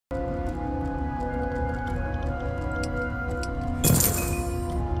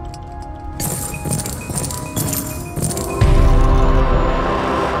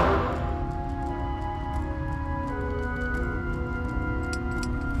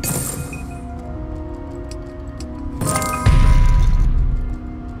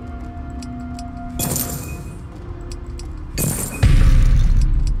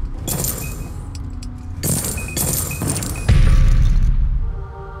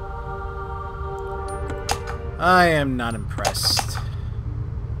I am not impressed.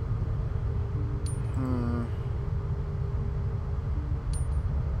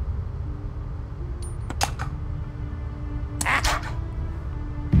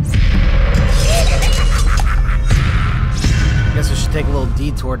 Guess I should take a little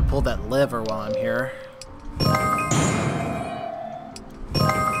detour to pull that lever while I'm here.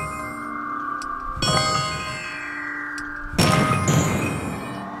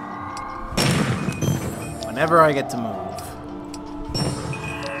 Whenever I get to move.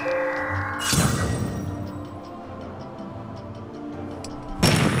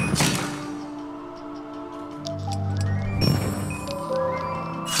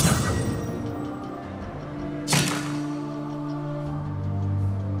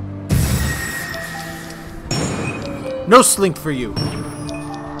 No slink for you.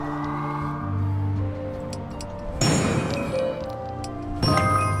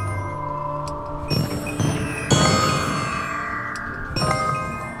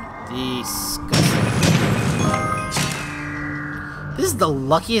 This is the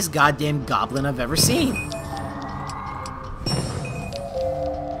luckiest goddamn goblin I've ever seen.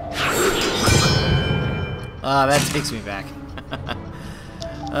 That takes me back.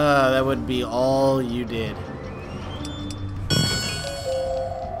 That would be all you did.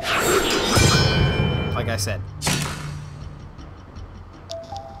 Like I said.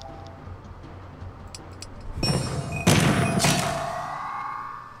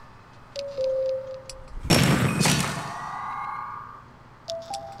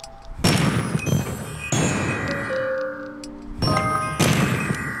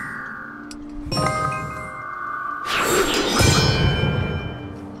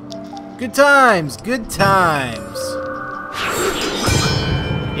 Good times, good times.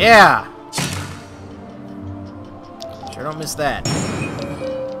 Yeah. Sure don't miss that.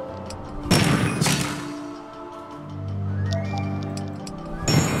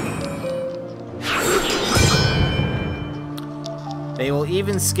 They will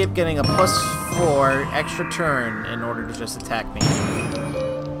even skip getting a +4 extra turn in order to just attack me.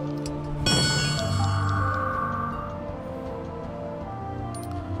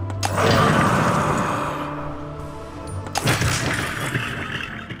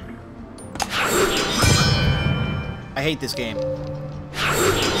 I hate this game.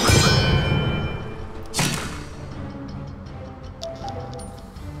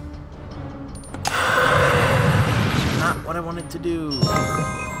 Not what I wanted to do.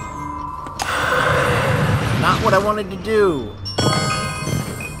 Not what I wanted to do.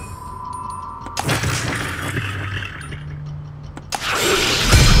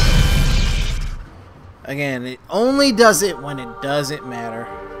 Again, it only does it when it doesn't matter.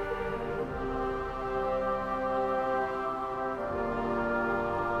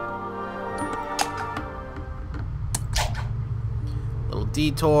 Little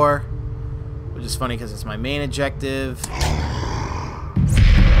detour, which is funny because it's my main objective.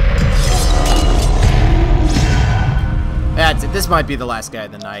 That's it. This might be the last guy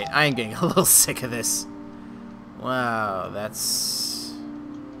of the night. I am getting a little sick of this. Wow, that's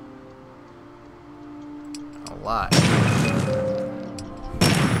a lot.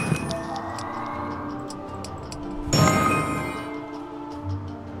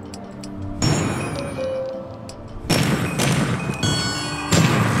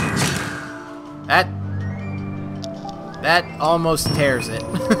 That almost tears it.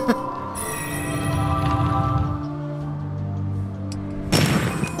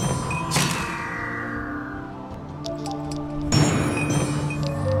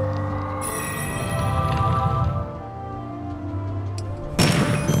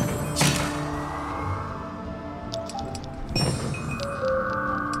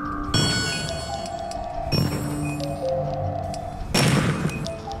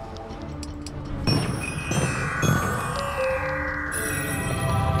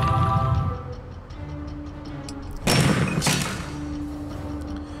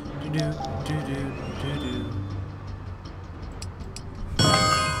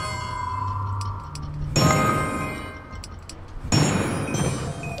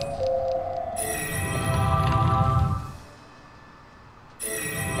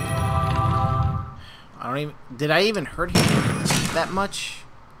 Did I even hurt him that much?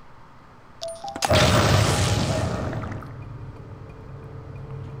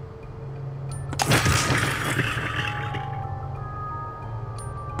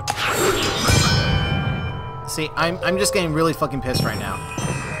 See, I'm just getting really fucking pissed right now.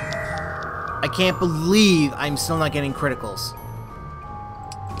 I can't believe I'm still not getting criticals.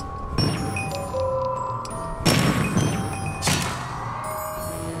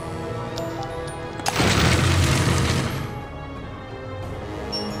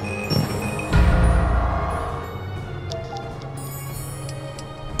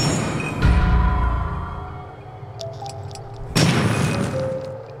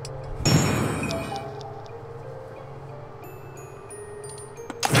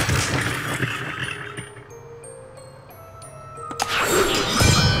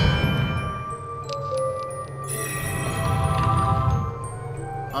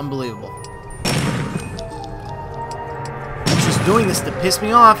 Unbelievable. It's just doing this to piss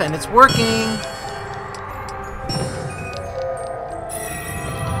me off, and it's working.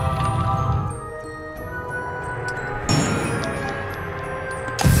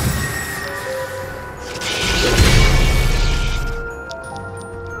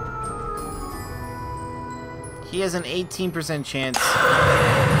 He has an 18% chance.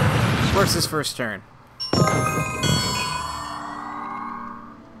 Works his first turn.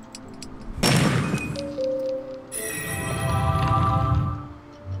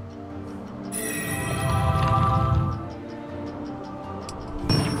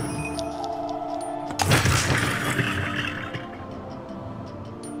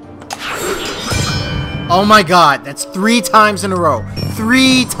 Oh my god, that's 3 times in a row.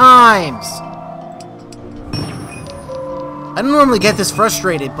 3 times! I don't normally get this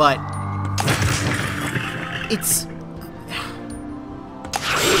frustrated, but it's...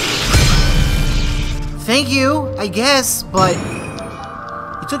 Thank you, I guess, but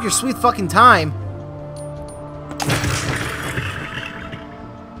you took your sweet fucking time.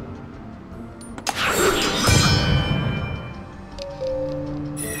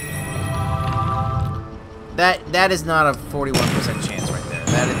 That is not a 41% chance right there.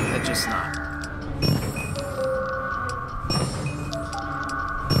 That's just not.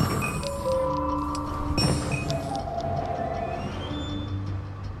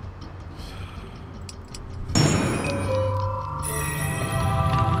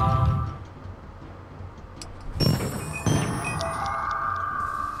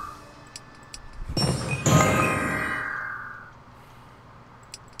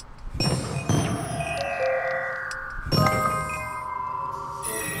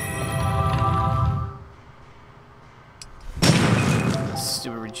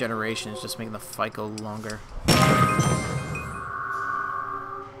 Stupid regeneration is just making the fight go longer.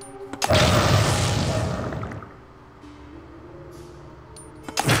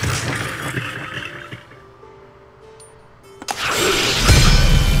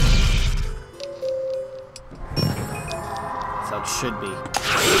 That's how it should be.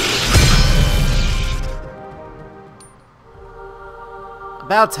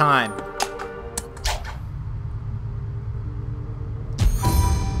 About time.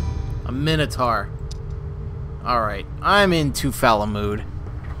 A Minotaur. Alright, I'm in too foul a mood.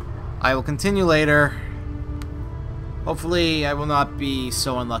 I will continue later. Hopefully, I will not be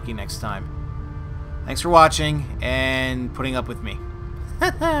so unlucky next time. Thanks for watching and putting up with me.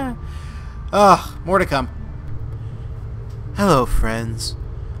 More to come. Hello, friends.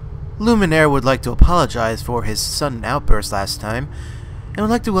 Luminaire would like to apologize for his sudden outburst last time, and would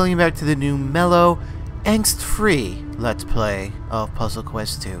like to welcome you back to the new mellow, angst-free Let's Play of Puzzle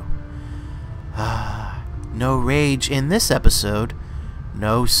Quest 2. No rage in this episode.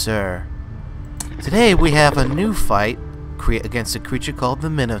 No, sir. Today we have a new fight against a creature called the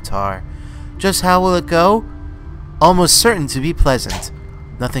Minotaur. Just how will it go? Almost certain to be pleasant.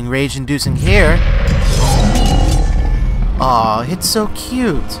 Nothing rage-inducing here. Aw, it's so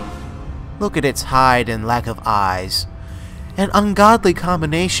cute. Look at its hide and lack of eyes. An ungodly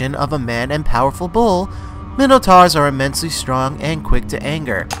combination of a man and powerful bull, Minotaurs are immensely strong and quick to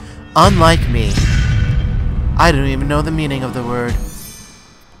anger. Unlike me. I don't even know the meaning of the word.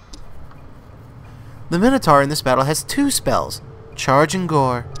 The Minotaur in this battle has 2 spells, Charge and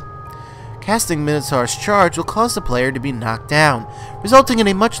Gore. Casting Minotaur's Charge will cause the player to be knocked down, resulting in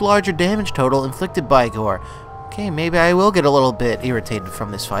a much larger damage total inflicted by Gore. Okay, maybe I will get a little bit irritated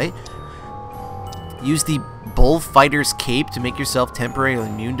from this fight. Use the Bullfighter's Cape to make yourself temporarily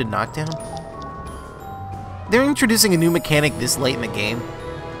immune to knockdown. They're introducing a new mechanic this late in the game.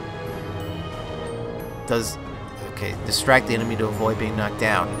 Okay, distract the enemy to avoid being knocked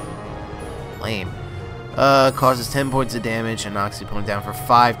down. Lame. Causes 10 points of damage and knocks the opponent down for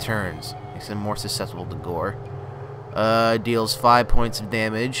 5 turns. Makes them more susceptible to gore. Deals 5 points of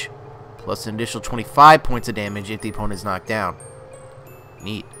damage, plus an additional 25 points of damage if the opponent is knocked down.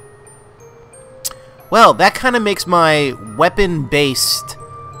 Neat. Well, that kind of makes my weapon-based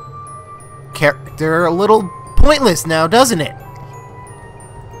character a little pointless now, doesn't it?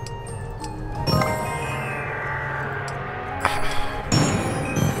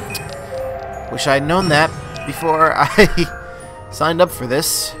 Wish I'd known that before I signed up for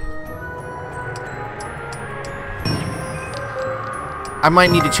this. I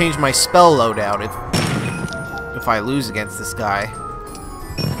might need to change my spell loadout if I lose against this guy.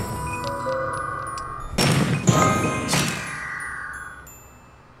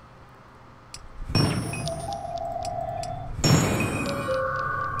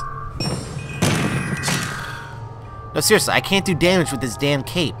 But seriously, I can't do damage with this damn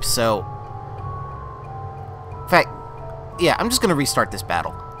cape, so... In fact, yeah, I'm just gonna restart this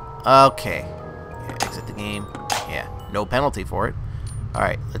battle. Okay. Yeah, exit the game. Yeah, no penalty for it.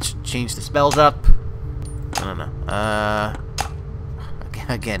 Alright, let's change the spells up. No.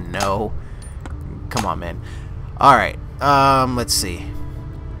 Again, no. Come on, man. Alright, let's see.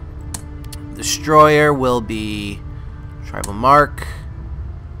 Destroyer will be Tribal Mark.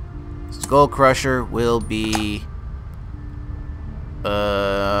 Skull Crusher will be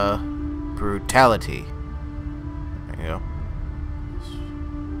Brutality. There you go.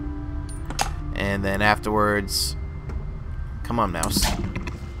 And then afterwards, come on, mouse.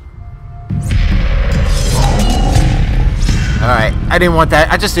 Alright, I didn't want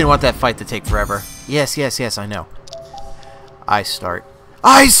that. I just didn't want that fight to take forever. Yes, I know. I start.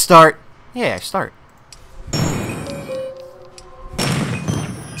 Yeah, I start.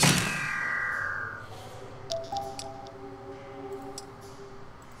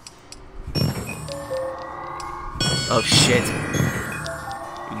 Oh shit.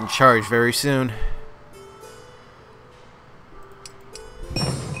 You can charge very soon.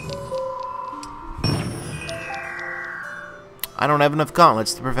 I don't have enough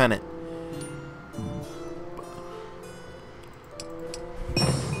gauntlets to prevent it.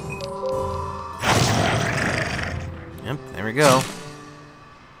 Yep, there we go.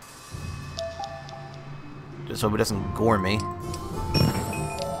 Just hope it doesn't gore me.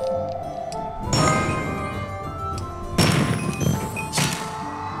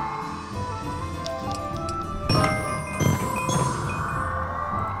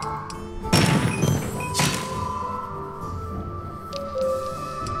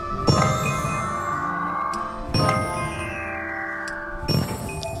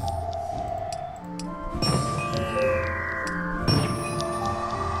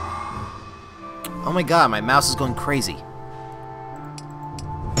 Oh my god, my mouse is going crazy.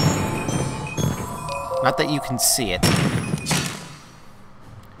 Not that you can see it.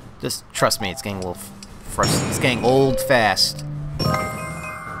 Just trust me, it's getting a little frustrating. It's getting old fast.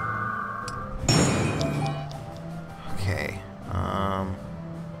 Okay.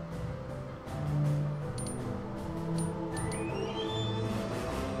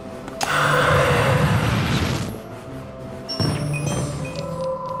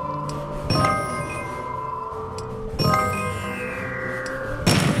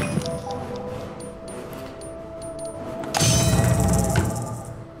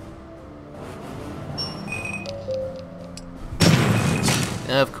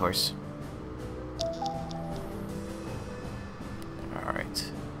 Of course.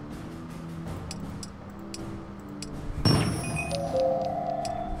 Alright.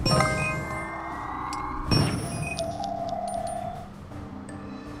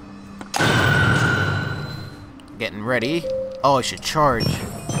 Getting ready. Oh, I should charge.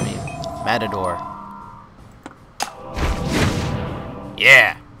 I mean, Matador.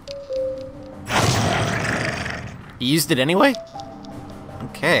 Yeah! You used it anyway?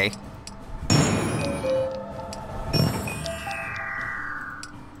 Okay.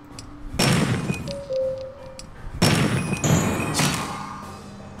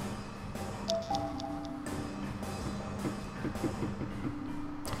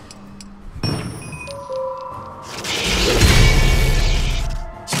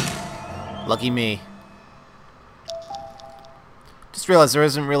 Lucky me. Just realized there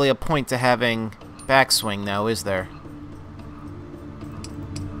isn't really a point to having backswing now, is there?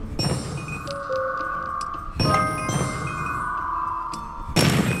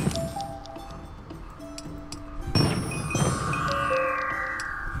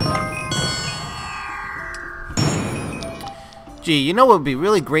 Gee, you know what would be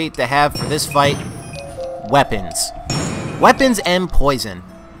really great to have for this fight? Weapons. Weapons and poison.